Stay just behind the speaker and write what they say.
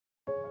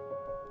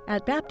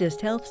At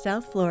Baptist Health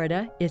South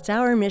Florida, it's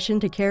our mission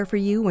to care for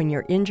you when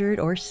you're injured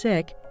or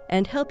sick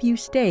and help you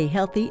stay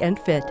healthy and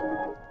fit.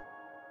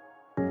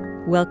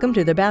 Welcome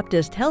to the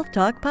Baptist Health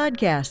Talk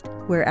podcast,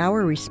 where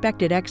our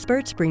respected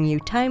experts bring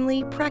you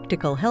timely,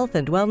 practical health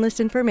and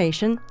wellness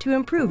information to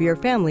improve your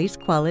family's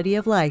quality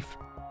of life.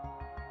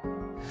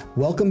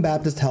 Welcome,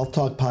 Baptist Health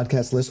Talk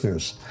podcast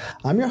listeners.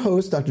 I'm your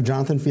host, Dr.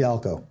 Jonathan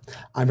Fialco.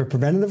 I'm a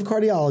preventative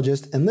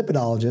cardiologist and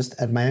lipidologist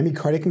at Miami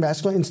Cardiac and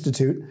Vascular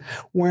Institute,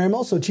 where I'm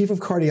also Chief of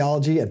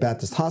Cardiology at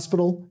Baptist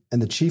Hospital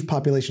and the Chief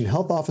Population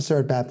Health Officer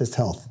at Baptist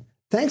Health.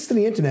 Thanks to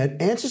the internet,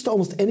 answers to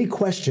almost any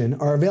question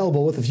are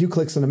available with a few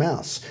clicks on a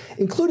mouse,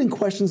 including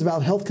questions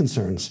about health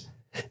concerns.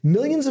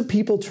 Millions of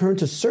people turn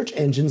to search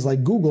engines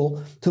like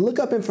Google to look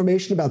up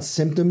information about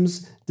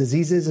symptoms,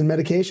 diseases, and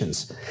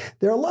medications.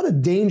 There are a lot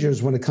of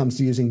dangers when it comes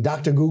to using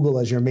Dr. Google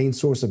as your main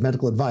source of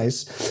medical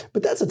advice,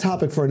 but that's a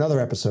topic for another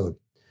episode.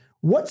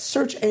 What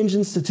search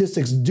engine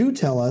statistics do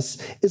tell us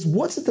is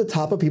what's at the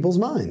top of people's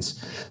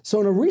minds.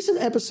 So in a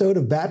recent episode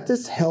of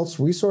Baptist Health's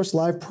Resource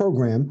Live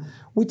program,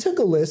 we took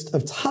a list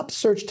of top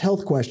searched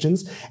health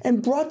questions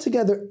and brought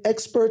together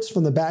experts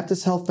from the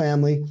Baptist Health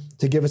family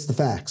to give us the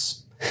facts.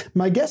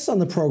 My guests on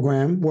the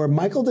program were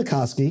Michael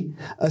Dukoski,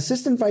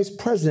 Assistant Vice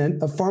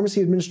President of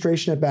Pharmacy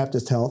Administration at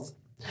Baptist Health,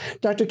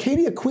 Dr.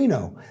 Katie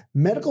Aquino,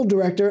 Medical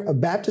Director of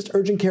Baptist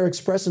Urgent Care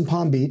Express in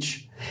Palm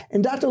Beach,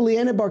 and Dr.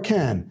 Leanna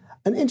Barkan,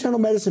 an internal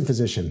medicine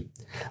physician.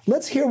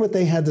 Let's hear what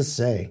they had to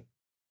say.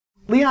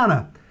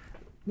 Leanna,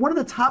 one of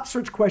the top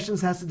search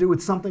questions has to do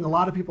with something a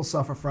lot of people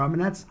suffer from,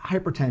 and that's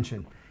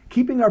hypertension,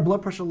 keeping our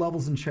blood pressure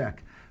levels in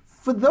check.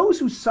 For those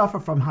who suffer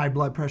from high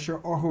blood pressure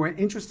or who are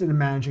interested in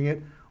managing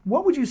it,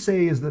 what would you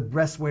say is the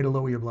best way to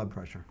lower your blood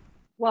pressure?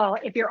 Well,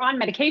 if you're on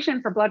medication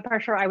for blood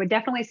pressure, I would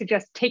definitely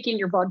suggest taking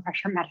your blood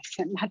pressure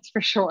medicine, that's for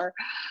sure.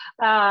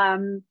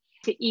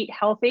 To eat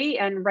healthy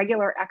and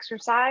regular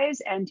exercise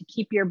and to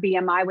keep your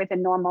BMI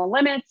within normal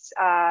limits,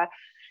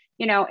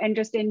 and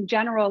just in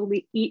general,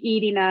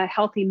 eating a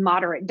healthy,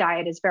 moderate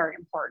diet is very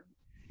important.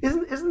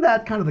 Isn't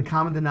that kind of the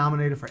common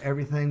denominator for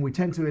everything? We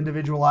tend to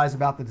individualize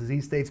about the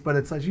disease states, but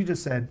it's, as you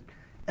just said,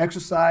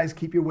 exercise,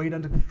 keep your weight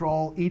under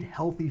control, eat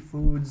healthy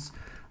foods.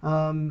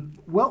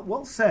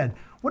 Well said.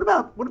 What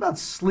about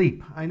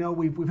sleep? I know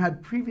we've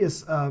had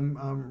previous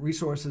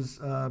resources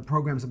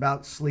programs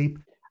about sleep.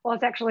 Well,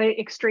 it's actually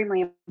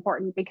extremely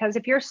important because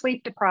if you're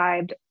sleep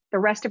deprived, the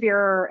rest of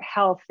your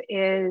health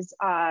is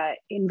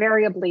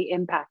invariably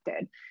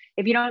impacted.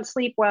 If you don't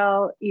sleep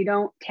well, you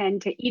don't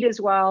tend to eat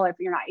as well. If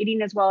you're not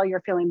eating as well,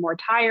 you're feeling more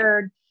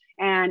tired.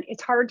 And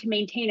it's hard to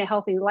maintain a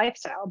healthy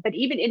lifestyle. But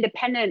even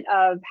independent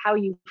of how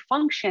you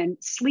function,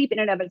 sleep in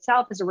and of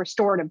itself is a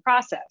restorative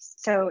process.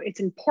 So it's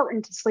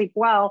important to sleep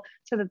well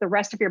so that the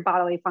rest of your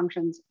bodily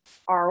functions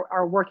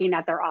are working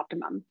at their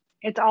optimum.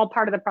 It's all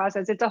part of the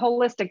process. It's a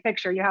holistic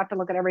picture. You have to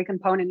look at every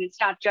component. It's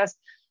not just,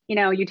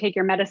 you take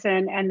your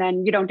medicine and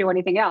then you don't do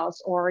anything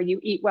else, or you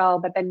eat well,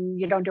 but then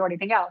you don't do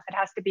anything else. It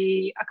has to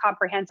be a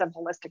comprehensive,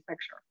 holistic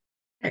picture.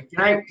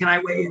 Can I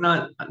weigh in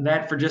on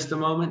that for just a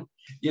moment?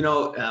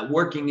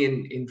 Working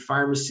in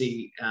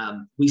pharmacy,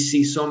 we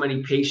see so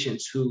many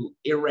patients who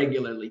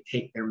irregularly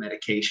take their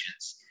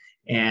medications.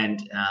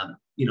 And,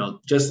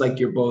 just like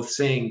you're both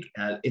saying,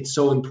 it's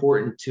so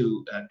important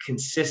to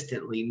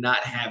consistently not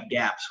have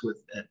gaps with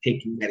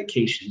taking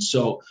medications.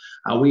 So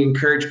we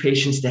encourage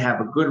patients to have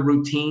a good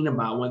routine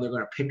about when they're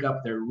going to pick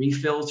up their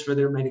refills for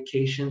their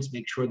medications,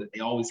 make sure that they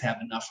always have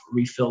enough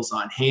refills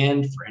on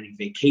hand for any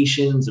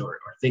vacations or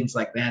things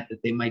like that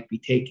they might be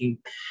taking.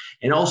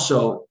 And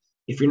also,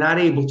 if you're not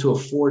able to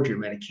afford your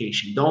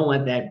medication, don't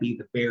let that be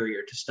the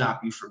barrier to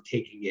stop you from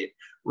taking it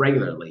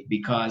regularly,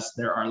 because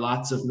there are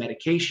lots of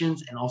medications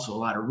and also a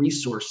lot of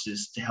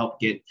resources to help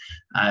get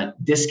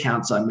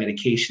discounts on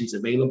medications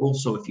available.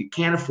 So if you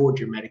can't afford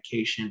your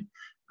medication,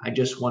 I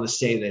just want to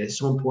say that it's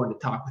so important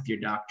to talk with your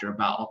doctor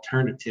about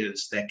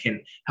alternatives that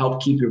can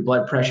help keep your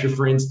blood pressure,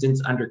 for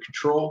instance, under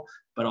control,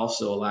 but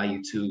also allow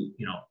you to,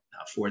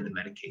 afford the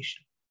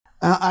medication.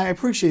 I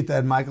appreciate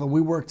that, Michael.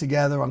 We work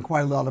together on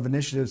quite a lot of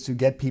initiatives to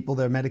get people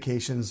their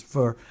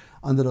medications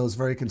under those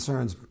very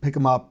concerns. Pick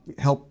them up,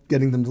 help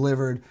getting them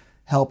delivered,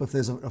 help if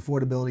there's an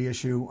affordability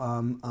issue.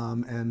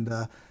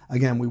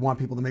 Again, we want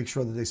people to make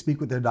sure that they speak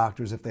with their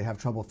doctors if they have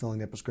trouble filling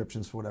their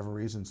prescriptions for whatever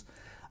reasons.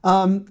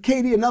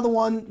 Katie, another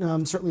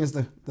one, certainly as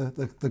the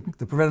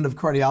preventative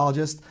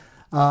cardiologist.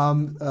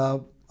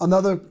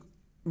 Another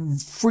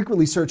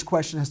frequently searched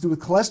question has to do with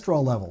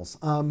cholesterol levels.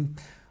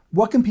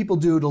 What can people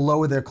do to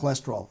lower their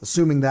cholesterol,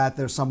 assuming that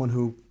there's someone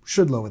who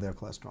should lower their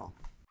cholesterol?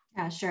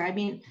 Yeah, sure.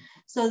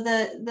 So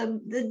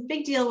the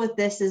big deal with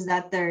this is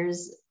that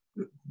there's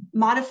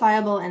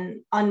modifiable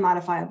and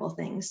unmodifiable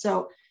things.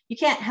 So you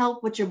can't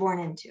help what you're born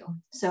into.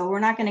 So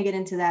we're not going to get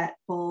into that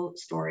whole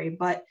story.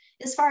 But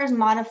as far as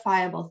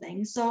modifiable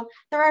things, so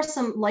there are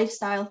some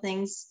lifestyle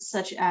things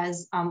such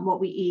as what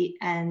we eat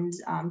and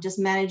just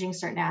managing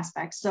certain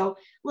aspects. So a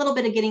little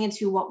bit of getting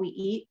into what we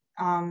eat.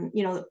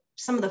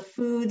 Some of the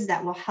foods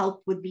that will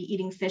help would be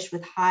eating fish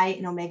with high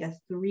in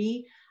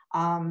omega-3.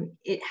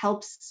 It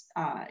helps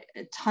a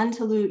ton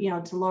to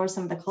lower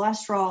some of the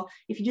cholesterol.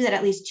 If you do that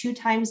at least 2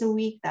 times a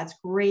week, that's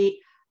great.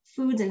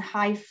 Foods and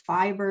high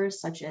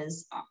fibers such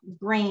as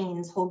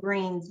grains, whole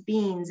grains,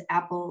 beans,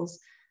 apples,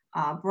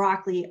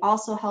 broccoli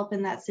also help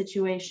in that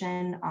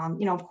situation.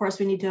 Of course,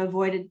 we need to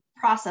avoid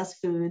processed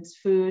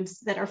foods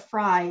that are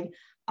fried,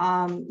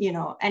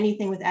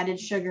 anything with added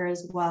sugar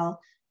as well.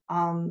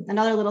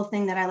 Another little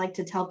thing that I like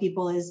to tell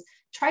people is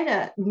try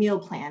to meal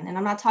plan. And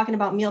I'm not talking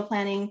about meal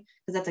planning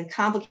because that's a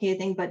complicated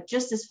thing, but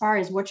just as far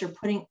as what you're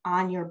putting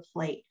on your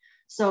plate.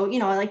 So,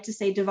 I like to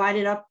say divide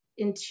it up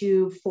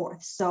into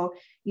fourths. So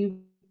you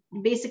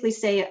basically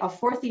say a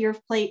fourth of your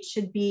plate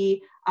should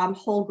be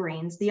whole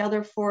grains. The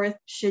other fourth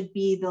should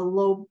be the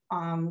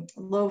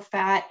low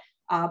fat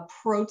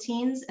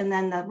proteins. And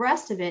then the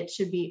rest of it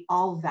should be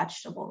all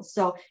vegetables.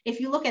 So if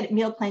you look at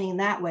meal planning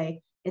that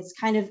way, it's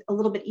kind of a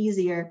little bit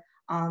easier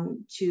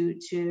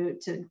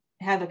to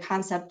have a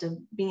concept of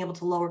being able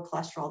to lower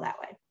cholesterol that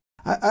way.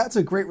 That's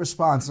a great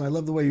response. And I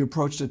love the way you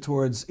approached it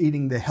towards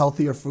eating the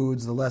healthier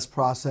foods, the less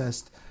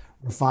processed,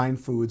 refined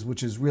foods,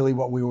 which is really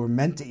what we were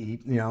meant to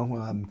eat, we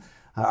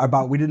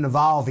didn't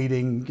evolve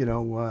eating,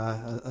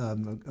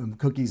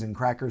 cookies and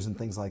crackers and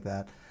things like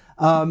that.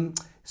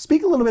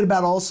 Speak a little bit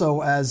about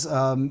also, as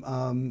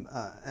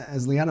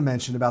Liana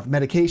mentioned, about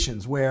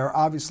medications, where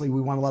obviously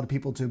we want a lot of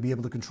people to be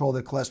able to control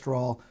their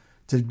cholesterol,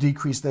 to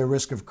decrease their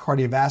risk of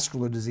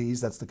cardiovascular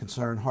disease. That's the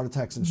concern, heart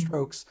attacks and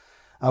strokes,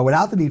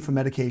 without the need for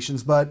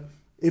medications. But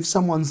if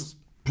someone's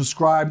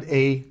prescribed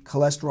a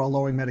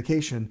cholesterol-lowering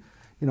medication,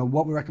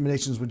 what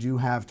recommendations would you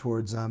have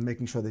towards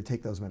making sure they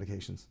take those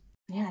medications?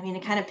 Yeah,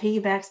 it kind of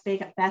piggybacks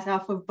back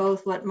off of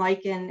both what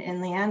Mike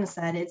and Liana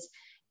said. It's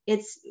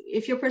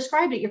if you're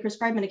prescribed it, you're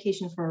prescribed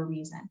medication for a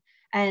reason.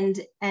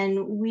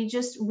 And we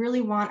just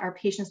really want our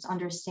patients to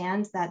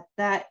understand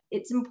that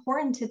it's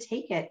important to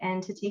take it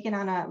and to take it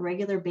on a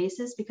regular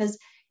basis because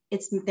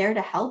it's there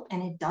to help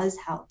and it does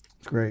help.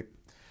 Great.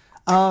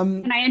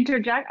 Can I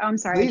interject? Oh, I'm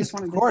sorry. Please, I just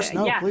wanted of course. to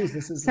say, Please.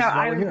 This is so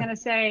I was going to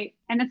say,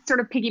 and it sort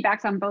of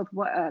piggybacks on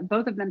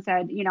both of them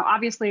said,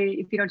 obviously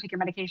if you don't take your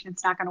medication,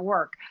 it's not going to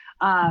work.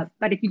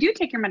 But if you do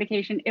take your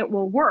medication, it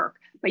will work,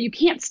 but you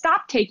can't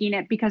stop taking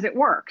it because it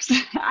works.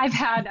 I've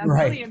had a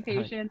million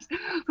patients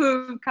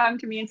who come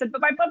to me and said, but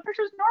my blood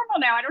pressure is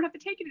normal now. I don't have to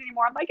take it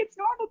anymore. I'm like, it's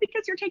normal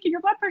because you're taking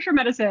your blood pressure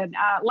medicine.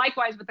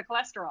 Likewise with the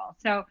cholesterol.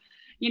 So,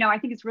 I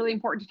think it's really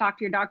important to talk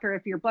to your doctor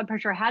if your blood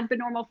pressure has been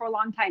normal for a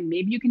long time.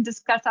 Maybe you can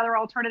discuss other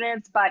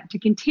alternatives, but to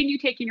continue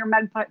taking your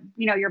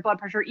your blood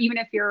pressure, even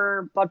if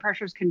your blood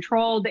pressure is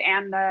controlled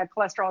and the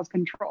cholesterol is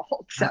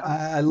controlled. So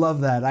I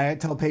love that. I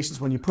tell patients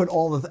when you put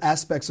all the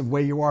aspects of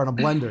where you are in a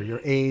blender,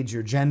 your age,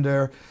 your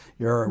gender,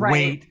 your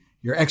weight,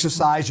 your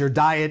exercise, your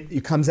diet,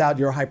 it comes out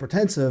you're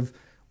hypertensive.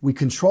 We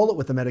control it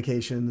with the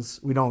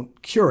medications. We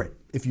don't cure it.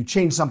 If you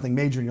change something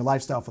major in your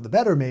lifestyle for the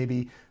better,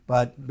 maybe,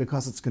 but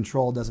because it's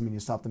controlled doesn't mean you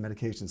stop the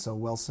medication. So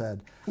well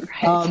said.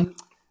 Right.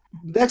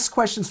 Next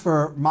question's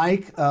for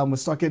Mike. We'll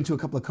start getting to a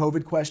couple of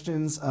COVID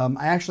questions.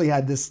 I actually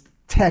had this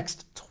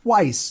text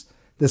twice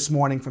this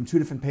morning from 2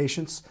 different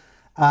patients.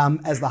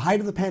 As the height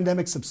of the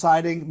pandemic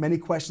subsiding, many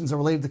questions are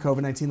related to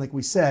COVID-19, like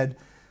we said.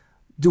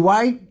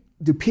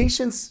 Do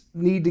patients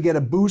need to get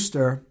a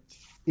booster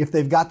if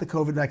they've got the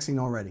COVID vaccine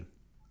already?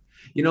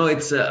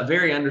 It's a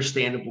very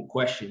understandable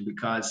question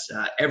because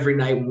every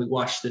night when we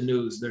watch the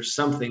news, there's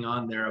something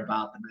on there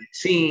about the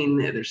vaccine.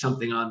 There's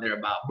something on there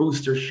about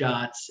booster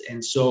shots.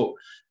 And so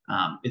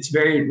it's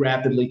very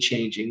rapidly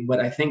changing. But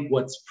I think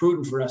what's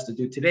prudent for us to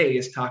do today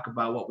is talk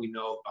about what we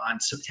know on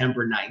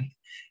September 9th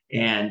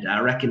and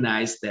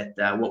recognize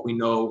that what we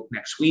know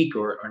next week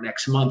or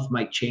next month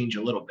might change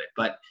a little bit.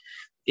 But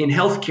in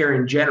healthcare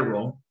in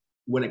general,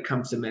 when it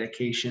comes to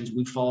medications,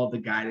 we follow the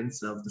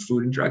guidance of the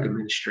Food and Drug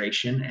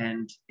Administration.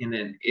 And in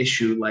an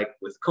issue like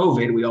with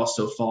COVID, we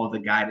also follow the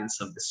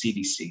guidance of the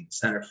CDC,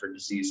 Center for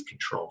Disease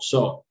Control.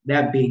 So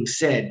that being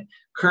said,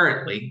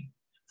 currently,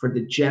 for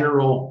the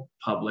general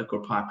public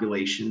or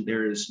population,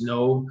 there is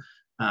no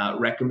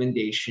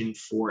recommendation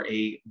for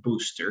a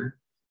booster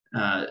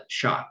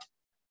shot.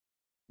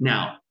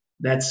 Now,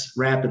 that's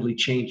rapidly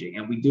changing,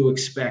 and we do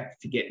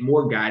expect to get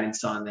more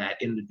guidance on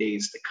that in the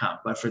days to come.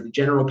 But for the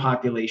general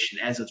population,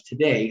 as of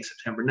today,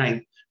 September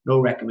 9th, no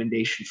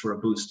recommendation for a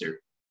booster.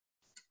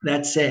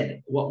 That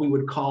said, what we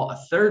would call a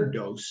third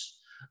dose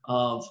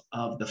of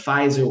the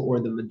Pfizer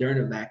or the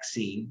Moderna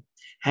vaccine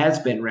has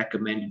been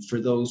recommended for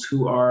those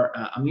who are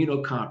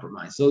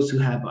immunocompromised, those who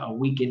have a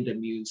weakened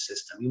immune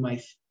system. You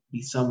might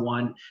be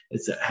someone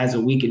that has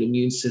a weakened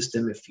immune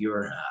system if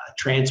you're a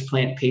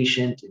transplant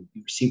patient and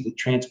you received the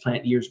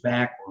transplant years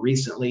back or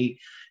recently.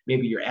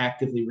 Maybe you're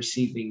actively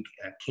receiving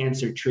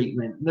cancer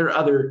treatment. There are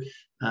other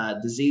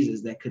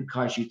diseases that could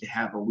cause you to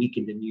have a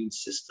weakened immune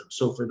system.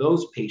 So for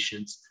those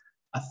patients,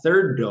 a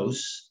third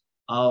dose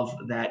of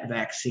that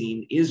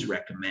vaccine is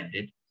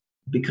recommended.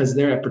 because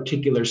they're a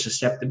particular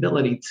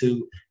susceptibility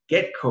to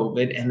get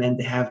COVID and then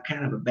to have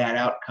kind of a bad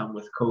outcome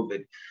with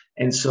COVID.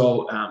 And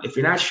so if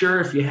you're not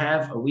sure if you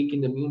have a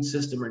weakened immune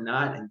system or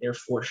not, and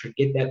therefore should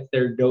get that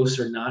third dose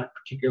or not,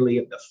 particularly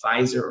of the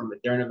Pfizer or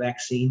Moderna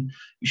vaccine,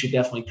 you should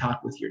definitely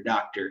talk with your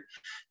doctor.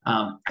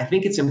 I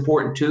think it's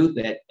important too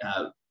that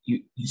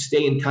you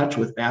stay in touch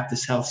with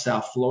Baptist Health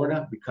South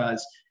Florida,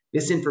 because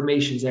this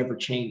information is ever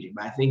changing.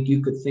 But I think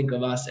you could think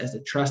of us as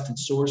a trusted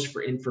source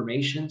for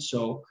information.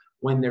 So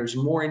when there's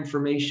more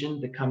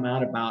information to come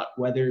out about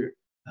whether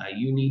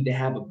you need to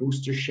have a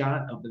booster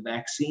shot of the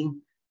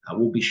vaccine,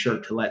 we'll be sure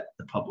to let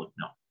the public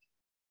know.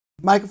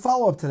 Mike, a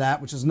follow-up to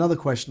that, which is another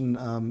question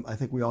I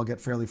think we all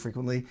get fairly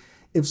frequently.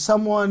 If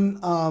someone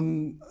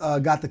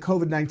got the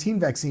COVID-19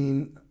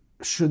 vaccine,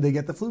 should they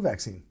get the flu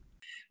vaccine?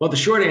 Well, the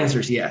short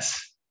answer is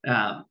yes.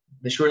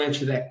 The short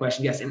answer to that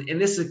question, yes. And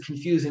this is a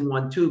confusing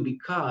one too,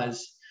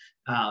 because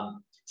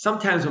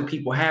sometimes when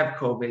people have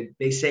COVID,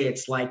 they say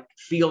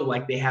feel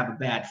like they have a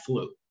bad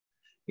flu,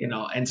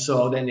 and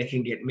so then they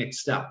can get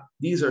mixed up.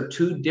 These are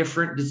two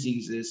different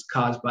diseases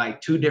caused by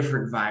two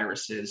different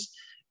viruses.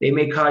 They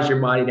may cause your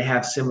body to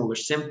have similar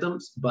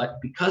symptoms, but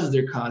because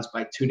they're caused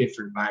by two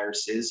different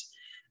viruses,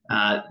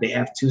 they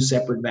have two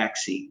separate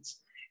vaccines.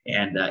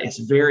 And it's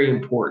very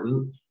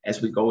important as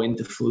we go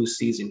into flu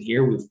season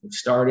here. We've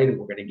started, and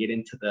we're going to get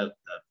into the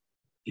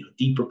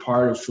deeper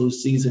part of flu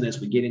season as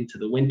we get into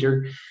the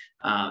winter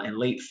and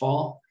late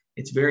fall.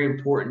 It's very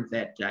important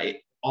that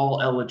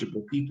all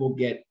eligible people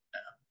get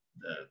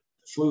the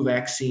flu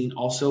vaccine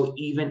also,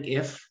 even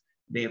if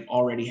they have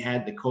already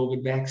had the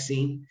COVID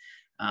vaccine.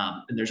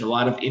 And there's a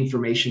lot of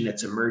information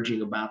that's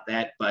emerging about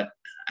that. But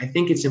I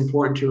think it's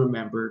important to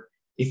remember,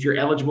 if you're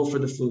eligible for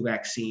the flu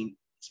vaccine,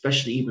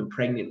 especially even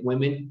pregnant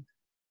women,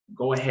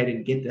 go ahead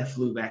and get the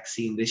flu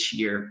vaccine this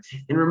year.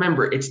 And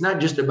remember, it's not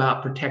just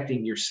about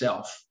protecting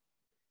yourself,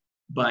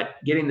 but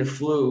getting the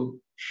flu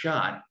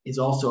shot is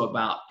also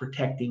about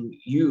protecting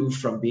you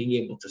from being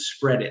able to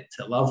spread it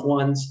to loved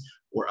ones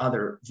or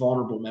other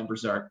vulnerable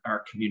members of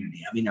our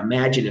community. I mean,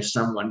 imagine if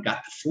someone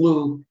got the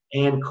flu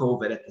and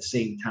COVID at the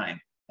same time.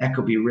 That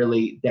could be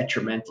really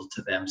detrimental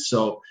to them.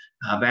 So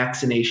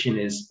vaccination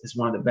is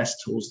one of the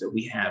best tools that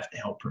we have to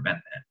help prevent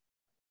that.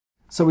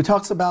 So we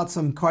talked about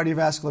some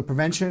cardiovascular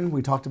prevention.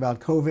 We talked about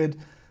COVID.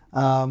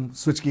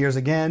 Switch gears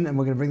again, and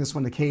we're going to bring this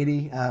one to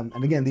Katie.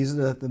 And again, these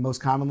are the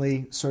most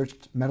commonly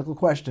searched medical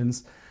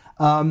questions.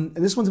 And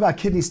this one's about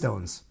kidney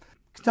stones.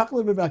 Can you talk a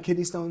little bit about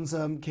kidney stones,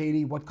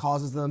 Katie? What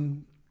causes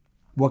them?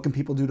 What can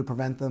people do to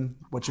prevent them?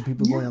 What should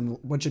people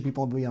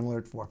be on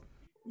alert for?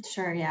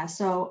 Sure, yeah.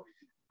 So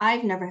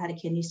I've never had a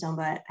kidney stone,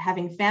 but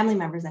having family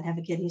members that have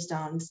a kidney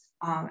stones,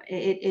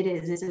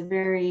 it's a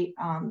very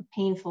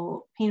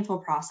painful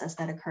process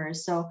that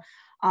occurs. So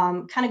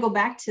kind of go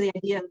back to the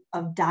idea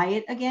of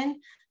diet again.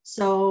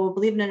 So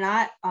believe it or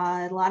not,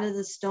 a lot of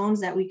the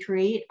stones that we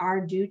create are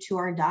due to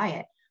our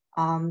diet.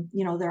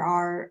 There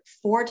are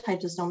 4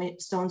 types of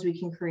stones we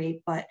can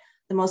create, but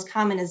the most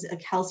common is a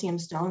calcium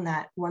stone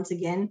that, once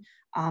again,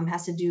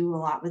 has to do a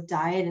lot with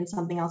diet, and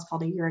something else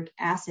called a uric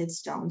acid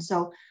stone.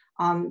 So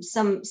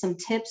some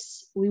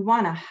tips: we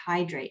want to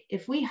hydrate.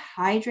 If we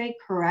hydrate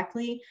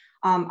correctly,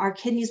 our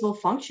kidneys will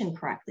function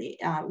correctly.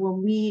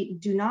 When we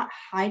do not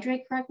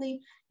hydrate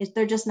correctly,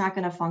 they're just not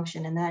going to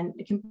function, and then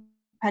it can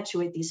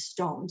perpetuate these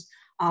stones.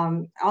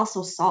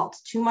 Also salt.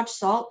 Too much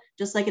salt,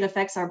 just like it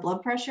affects our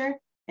blood pressure,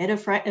 it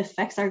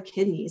affects our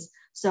kidneys.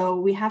 So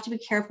we have to be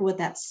careful with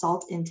that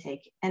salt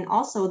intake, and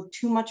also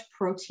too much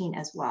protein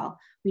as well.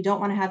 We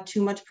don't want to have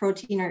too much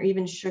protein or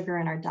even sugar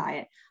in our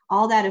diet.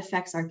 All that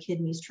affects our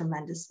kidneys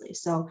tremendously.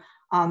 So,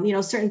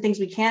 certain things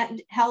we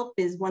can't help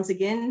is, once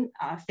again,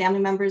 family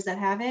members that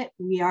have it,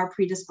 we are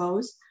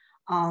predisposed.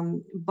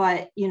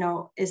 But,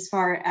 as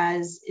far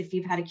as if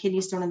you've had a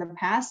kidney stone in the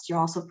past, you're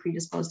also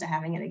predisposed to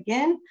having it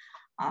again.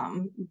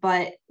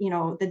 But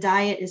the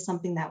diet is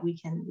something that we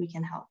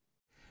can help.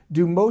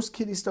 Do most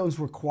kidney stones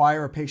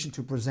require a patient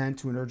to present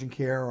to an urgent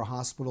care or a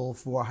hospital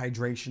for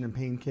hydration and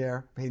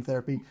pain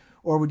therapy?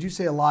 Or would you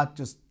say a lot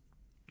just,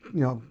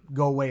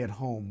 go away at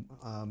home?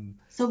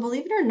 So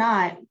believe it or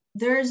not,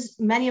 there's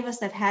many of us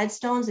that have had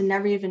stones and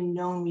never even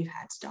known we've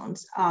had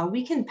stones.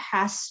 We can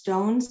pass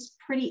stones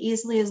pretty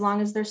easily as long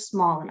as they're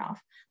small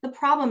enough. The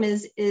problem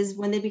is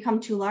when they become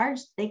too large,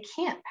 they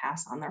can't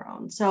pass on their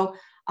own. So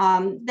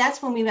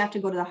that's when we have to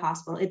go to the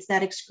hospital. It's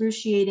that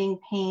excruciating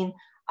pain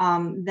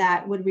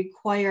that would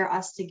require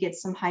us to get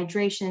some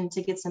hydration,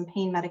 to get some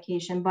pain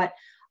medication. But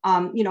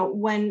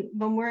when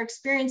we're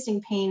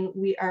experiencing pain,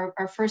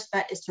 our first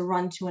bet is to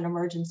run to an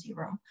emergency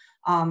room.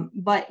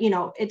 But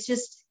it's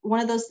just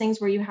one of those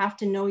things where you have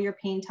to know your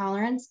pain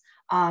tolerance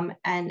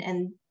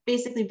and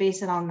basically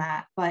base it on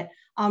that. But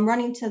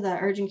running to the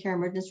urgent care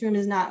emergency room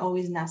is not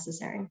always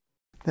necessary.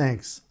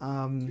 Thanks.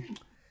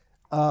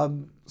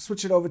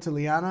 Switch it over to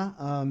Liana.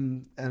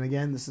 And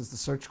again, this is the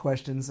search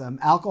questions.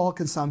 Alcohol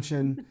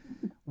consumption,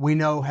 we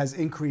know, has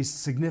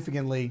increased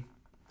significantly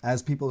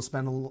as people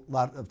spend a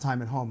lot of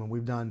time at home. And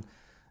we've done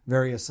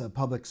various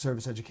public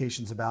service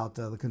educations about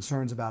the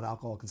concerns about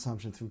alcohol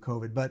consumption through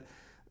COVID. But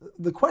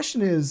The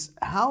question is,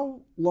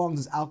 how long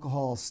does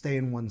alcohol stay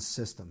in one's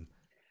system?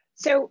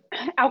 So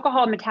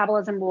alcohol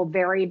metabolism will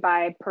vary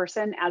by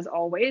person, as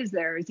always.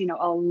 There's,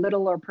 a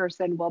littler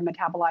person will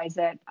metabolize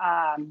it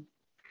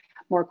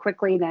more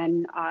quickly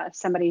than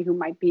somebody who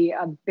might be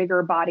a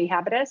bigger body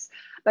habitus.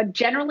 But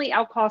generally,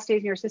 alcohol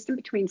stays in your system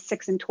between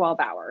 6 and 12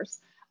 hours.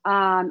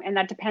 And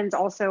that depends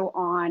also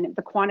on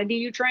the quantity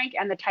you drink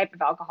and the type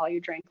of alcohol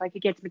you drink. Like,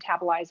 it gets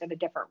metabolized at a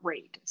different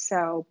rate.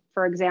 So,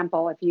 for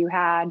example, if you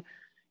had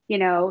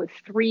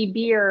 3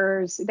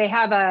 beers, they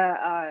have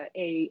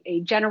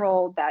a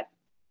general that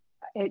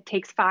it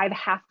takes 5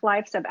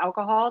 half-lives of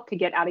alcohol to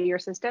get out of your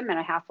system, and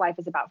a half-life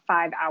is about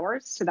 5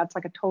 hours. So that's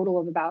like a total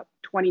of about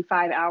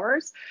 25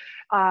 hours.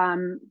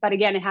 But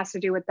again, it has to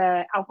do with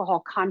the alcohol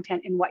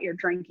content in what you're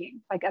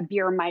drinking. Like, a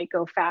beer might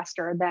go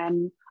faster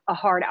than a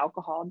hard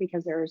alcohol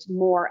because there's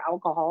more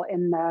alcohol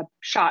in the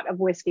shot of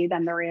whiskey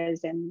than there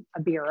is in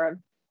a beer of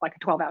like a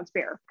 12-ounce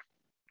beer.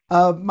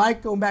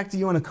 Mike, going back to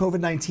you on a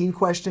COVID-19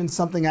 question,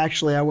 something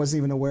actually I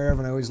wasn't even aware of,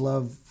 and I always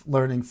love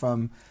learning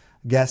from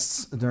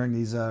guests during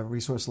these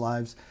resource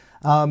lives.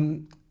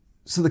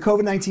 So the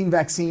COVID-19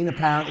 vaccine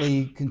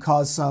apparently can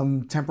cause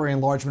some temporary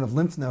enlargement of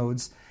lymph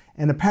nodes,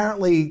 and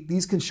apparently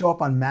these can show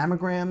up on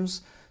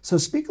mammograms. So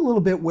speak a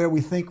little bit where we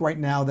think right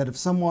now that if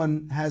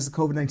someone has the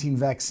COVID-19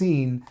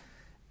 vaccine,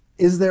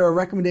 is there a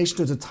recommendation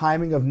towards the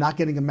timing of not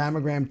getting a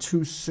mammogram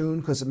too soon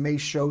because it may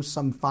show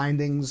some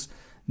findings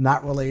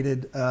not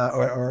related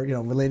or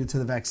related to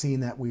the vaccine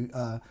that we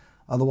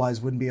otherwise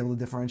wouldn't be able to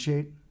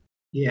differentiate?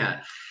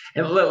 Yeah,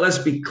 and let's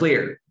be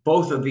clear.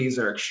 Both of these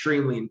are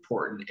extremely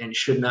important and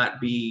should not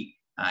be,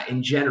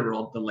 in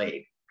general,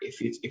 delayed.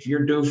 If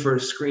you're due for a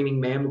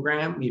screening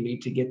mammogram, you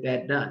need to get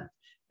that done.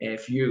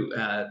 If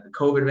the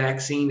COVID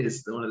vaccine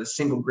is one of the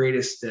single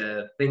greatest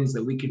things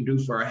that we can do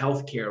for our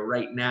healthcare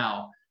right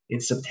now in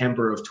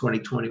September of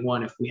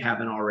 2021, if we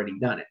haven't already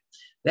done it.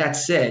 That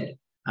said,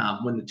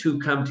 when the two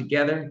come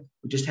together,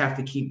 we just have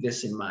to keep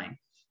this in mind.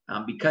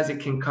 Because it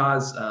can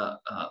cause a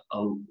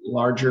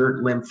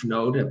larger lymph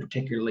node,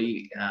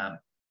 particularly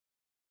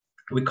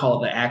we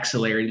call it the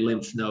axillary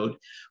lymph node,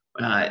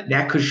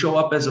 that could show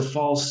up as a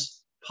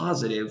false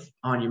positive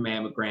on your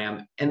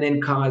mammogram and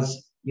then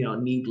cause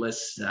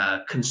needless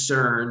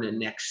concern and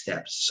next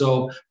steps.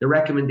 So the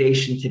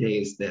recommendation today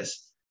is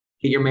this: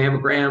 get your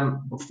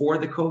mammogram before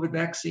the COVID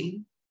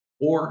vaccine,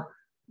 or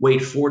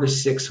wait 4 to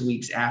 6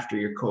 weeks after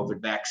your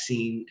COVID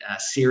vaccine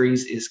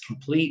series is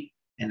complete,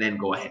 and then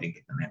go ahead and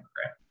get the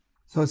mammogram.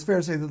 So it's fair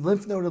to say the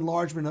lymph node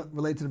enlargement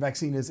related to the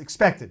vaccine is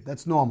expected.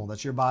 That's normal.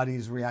 That's your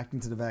body's reacting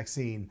to the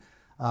vaccine.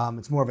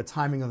 It's more of a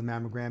timing of the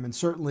mammogram. And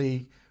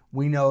certainly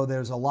we know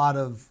there's a lot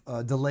of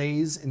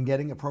delays in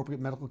getting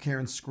appropriate medical care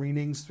and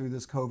screenings through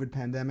this COVID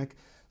pandemic.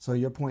 So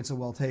your points are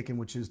well taken,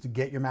 which is to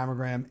get your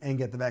mammogram and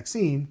get the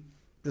vaccine,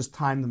 just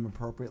time them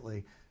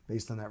appropriately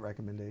based on that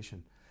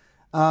recommendation.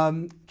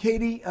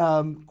 Katie,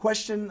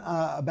 question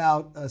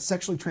about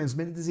sexually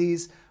transmitted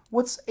disease.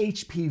 What's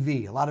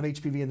HPV? A lot of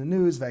HPV in the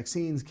news,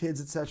 vaccines,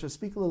 kids, etc.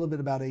 Speak a little bit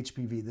about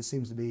HPV. This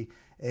seems to be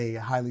a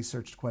highly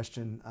searched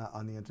question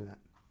on the internet.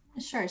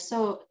 Sure.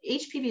 So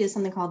HPV is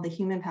something called the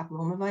human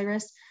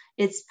papillomavirus.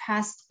 It's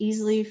passed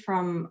easily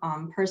from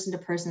person to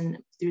person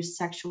through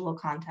sexual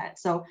contact.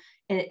 So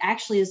it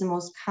actually is the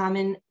most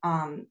common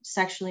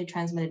sexually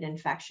transmitted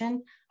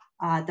infection.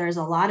 There's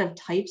a lot of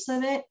types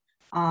of it.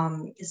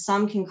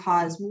 Some can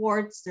cause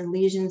warts or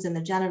lesions in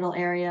the genital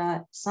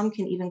area. Some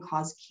can even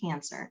cause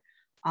cancer.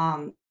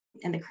 And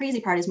the crazy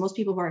part is most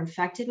people who are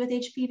infected with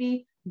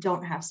HPV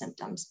don't have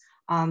symptoms.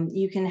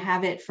 You can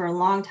have it for a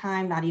long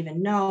time, not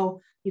even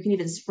know. You can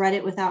even spread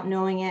it without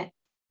knowing it.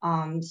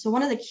 So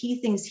one of the key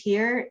things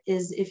here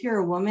is, if you're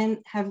a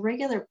woman, have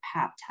regular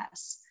Pap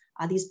tests.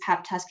 These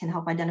Pap tests can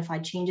help identify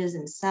changes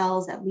in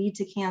cells that lead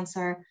to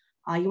cancer.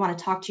 You want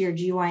to talk to your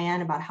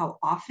GYN about how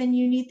often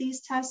you need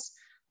these tests.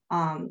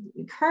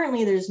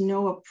 Currently, there's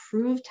no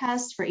approved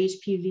test for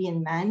HPV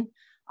in men,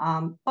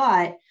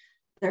 but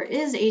there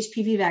is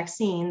HPV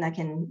vaccine that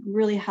can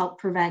really help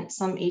prevent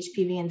some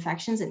HPV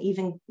infections and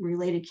even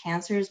related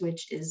cancers,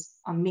 which is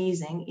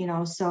amazing.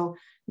 So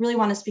really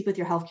want to speak with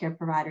your healthcare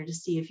provider to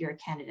see if you're a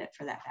candidate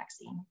for that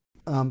vaccine.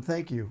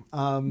 Thank you.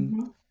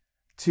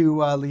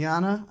 To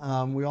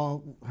Liana, we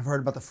all have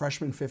heard about the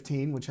freshman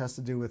 15, which has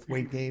to do with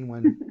weight gain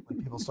when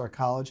people start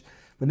college.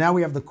 But now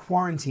we have the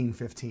quarantine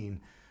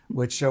 15,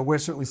 which we're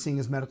certainly seeing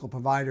as medical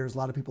providers. A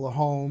lot of people are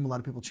home. A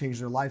lot of people change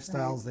their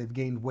lifestyles. Right. They've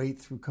gained weight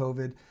through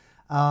COVID.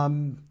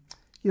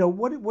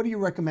 What are you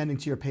recommending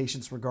to your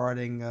patients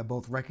regarding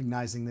both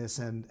recognizing this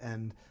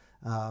and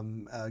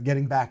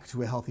getting back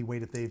to a healthy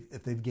weight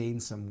if they've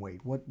gained some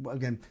weight? What,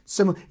 again,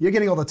 similar? You're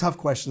getting all the tough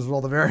questions with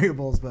all the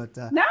variables, but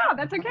no,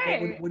 that's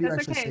okay. What are you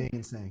actually saying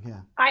and saying?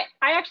 Yeah,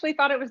 I actually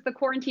thought it was the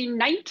quarantine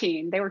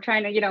 19. They were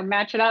trying to,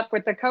 match it up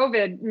with the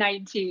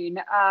COVID-19.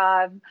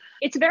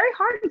 It's very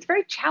hard. It's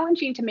very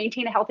challenging to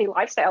maintain a healthy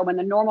lifestyle when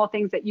the normal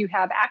things that you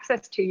have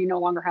access to, you no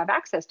longer have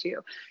access to.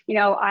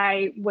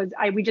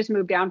 We just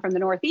moved down from the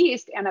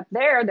Northeast, and up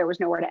there was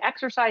nowhere to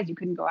exercise. You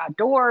couldn't go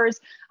outdoors.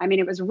 I mean,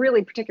 it was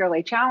really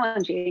particularly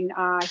challenging.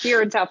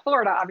 Here in South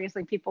Florida,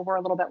 obviously people were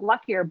a little bit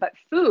luckier, but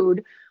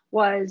food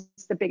was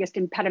the biggest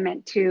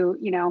impediment to,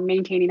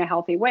 maintaining a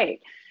healthy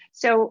weight.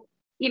 So,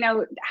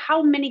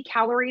 how many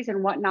calories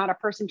and whatnot a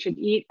person should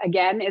eat,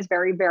 again, is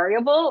very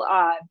variable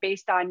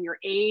based on your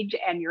age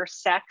and your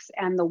sex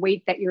and the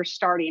weight that you're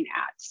starting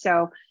at.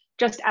 So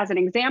just as an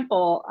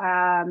example,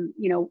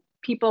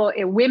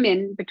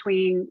 women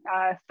between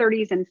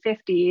 30s and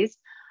 50s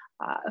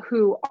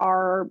who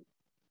are,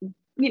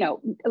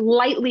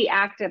 lightly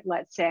active,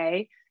 let's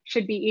say,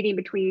 should be eating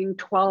between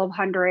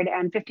 1,200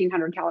 and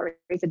 1,500 calories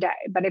a day.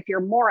 But if you're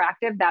more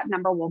active, that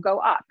number will go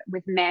up.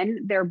 With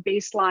men, their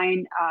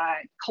baseline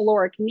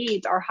caloric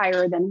needs are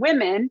higher than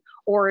women,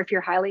 or if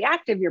you're highly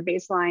active, your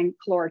baseline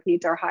caloric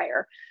needs are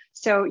higher.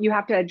 So you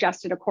have to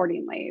adjust it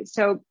accordingly.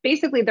 So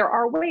basically, there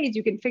are ways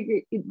you can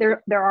figure,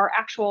 there are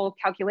actual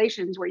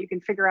calculations where you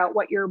can figure out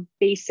what your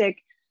basic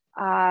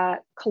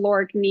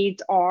caloric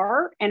needs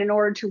are. And in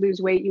order to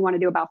lose weight, you want to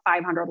do about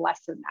 500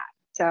 less than that.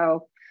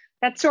 So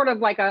that's sort of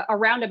like a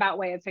roundabout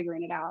way of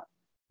figuring it out.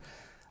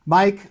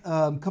 Mike,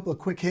 a couple of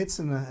quick hits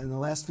in the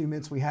last few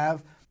minutes we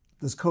have.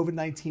 Does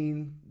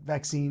COVID-19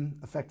 vaccine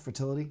affect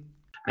fertility?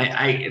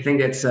 I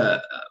think that's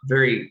a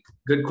very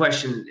good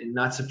question, and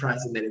not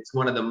surprising that it's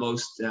one of the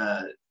most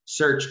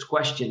searched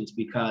questions,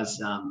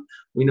 because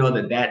we know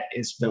that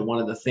has been one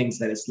of the things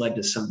that has led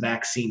to some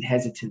vaccine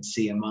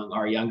hesitancy among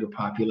our younger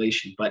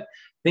population. But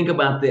think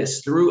about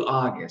this. Through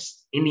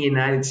August, in the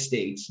United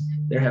States,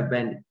 there have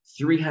been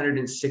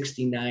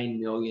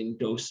 369 million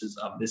doses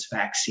of this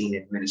vaccine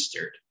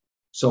administered.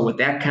 So with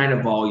that kind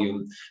of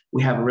volume,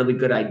 we have a really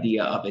good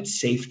idea of its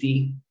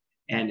safety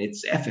and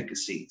its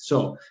efficacy.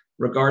 So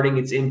regarding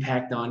its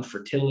impact on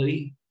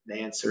fertility, the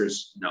answer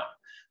is no.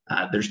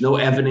 There's no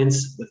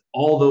evidence with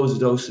all those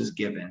doses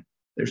given.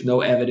 There's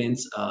no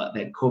evidence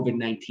that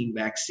COVID-19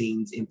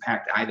 vaccines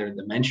impact either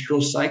the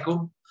menstrual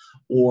cycle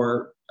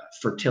or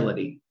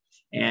fertility.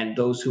 And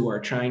those who are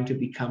trying to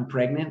become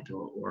pregnant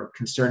or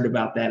concerned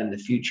about that in the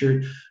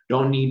future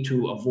don't need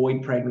to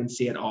avoid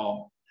pregnancy at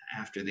all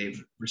after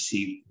they've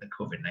received the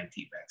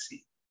COVID-19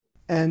 vaccine.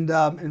 And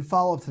in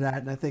follow-up to that,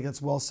 and I think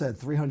that's well said,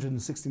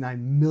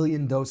 369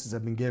 million doses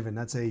have been given.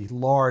 That's a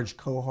large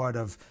cohort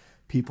of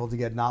people to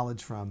get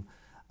knowledge from.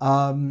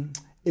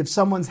 If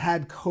someone's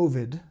had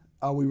COVID,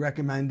 are we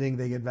recommending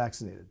they get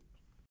vaccinated?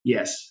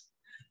 Yes,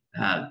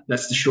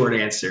 that's the short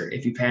answer.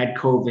 If you've had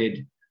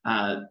COVID,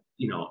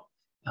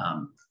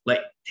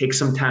 take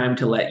some time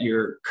to let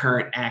your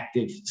current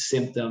active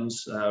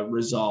symptoms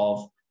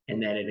resolve,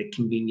 and then at a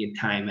convenient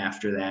time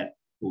after that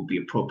will be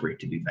appropriate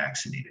to be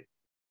vaccinated.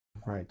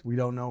 Right. We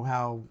don't know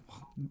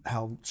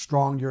how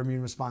strong your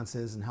immune response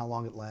is and how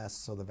long it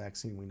lasts, so the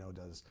vaccine we know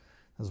does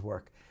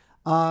work.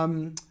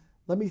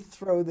 Let me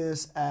throw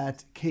this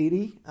at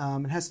Katie.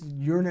 It has to do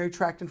with urinary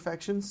tract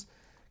infections.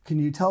 Can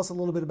you tell us a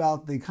little bit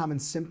about the common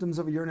symptoms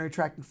of a urinary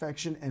tract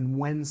infection and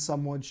when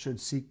someone should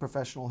seek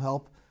professional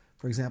help,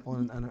 for example,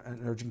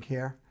 in urgent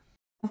care?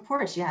 Of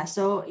course, yeah.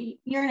 So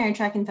urinary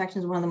tract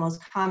infection is one of the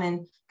most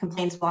common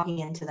complaints walking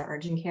into the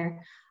urgent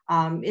care.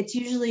 It's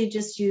usually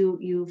just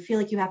you feel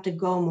like you have to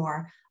go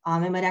more.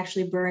 It might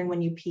actually burn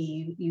when you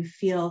pee. You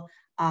feel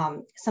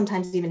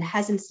sometimes even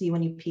hesitancy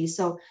when you pee.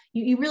 So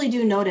you really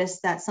do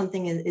notice that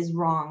something is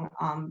wrong.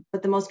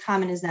 But the most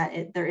common is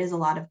that there is a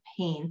lot of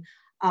pain.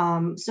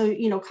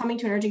 So, coming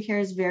to an urgent care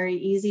is very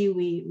easy.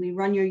 We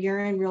run your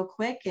urine real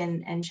quick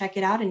and check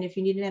it out. And if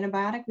you need an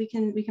antibiotic, we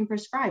can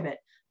prescribe it.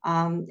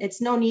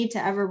 It's no need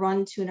to ever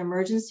run to an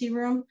emergency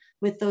room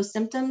with those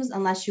symptoms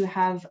unless you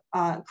have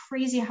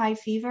crazy high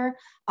fever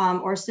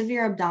or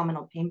severe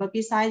abdominal pain. But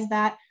besides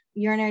that,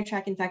 urinary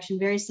tract infection,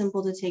 very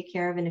simple to take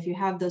care of. And if you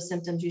have those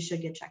symptoms, you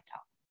should get checked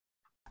out.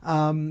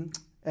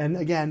 And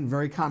again,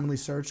 very commonly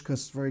searched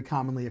because very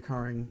commonly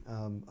occurring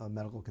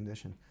medical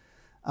condition.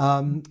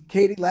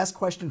 Katie, last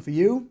question for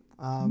you.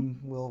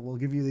 We'll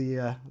give you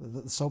the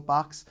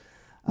soapbox.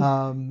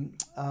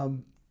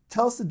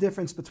 Tell us the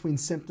difference between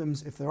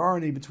symptoms, if there are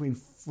any, between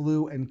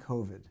flu and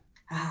COVID.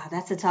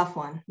 That's a tough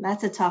one.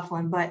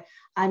 But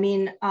I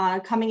mean,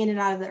 coming in and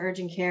out of the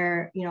urgent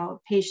care,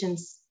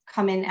 patients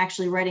come in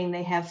actually writing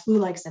they have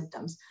flu-like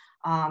symptoms.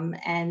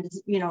 And,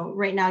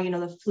 right now,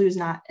 the flu is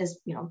not as,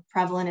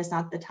 prevalent. It's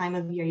not the time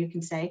of year, you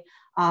can say.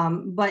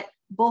 But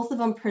both of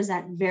them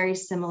present very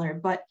similar.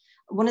 But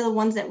one of the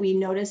ones that we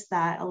notice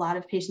that a lot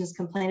of patients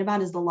complain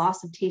about is the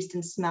loss of taste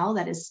and smell.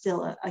 That is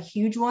still a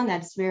huge one.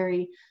 That's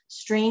very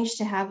strange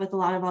to have with a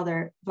lot of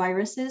other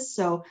viruses.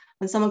 So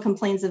when someone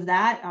complains of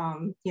that,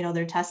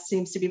 their test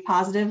seems to be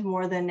positive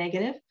more than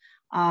negative.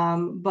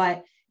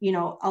 But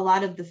a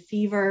lot of the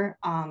fever,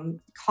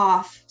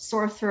 cough,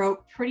 sore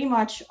throat, pretty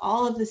much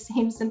all of the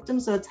same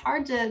symptoms. So it's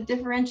hard to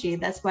differentiate.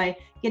 That's why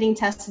getting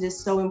tested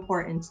is so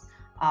important.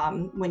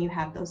 when you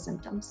have those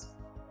symptoms.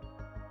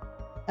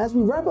 As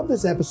we wrap up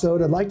this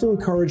episode, I'd like to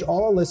encourage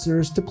all our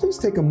listeners to please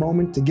take a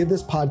moment to give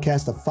this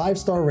podcast a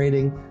 5-star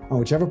rating on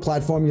whichever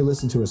platform you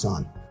listen to us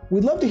on.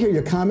 We'd love to hear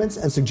your comments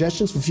and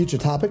suggestions for future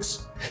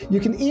topics. You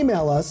can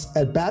email us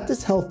at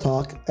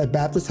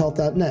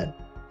baptisthealthtalk@baptisthealth.net.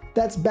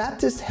 That's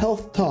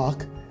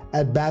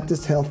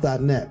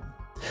baptisthealthtalk@baptisthealth.net.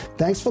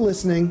 Thanks for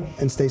listening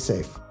and stay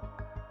safe.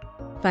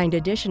 Find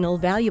additional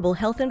valuable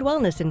health and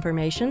wellness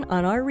information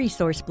on our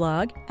resource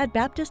blog at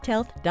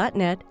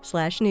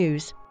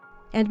baptisthealth.net/news.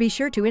 And be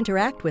sure to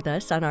interact with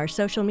us on our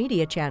social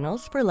media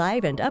channels for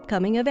live and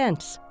upcoming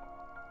events.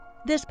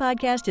 This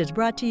podcast is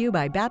brought to you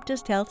by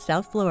Baptist Health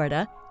South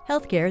Florida,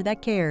 healthcare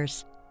that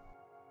cares.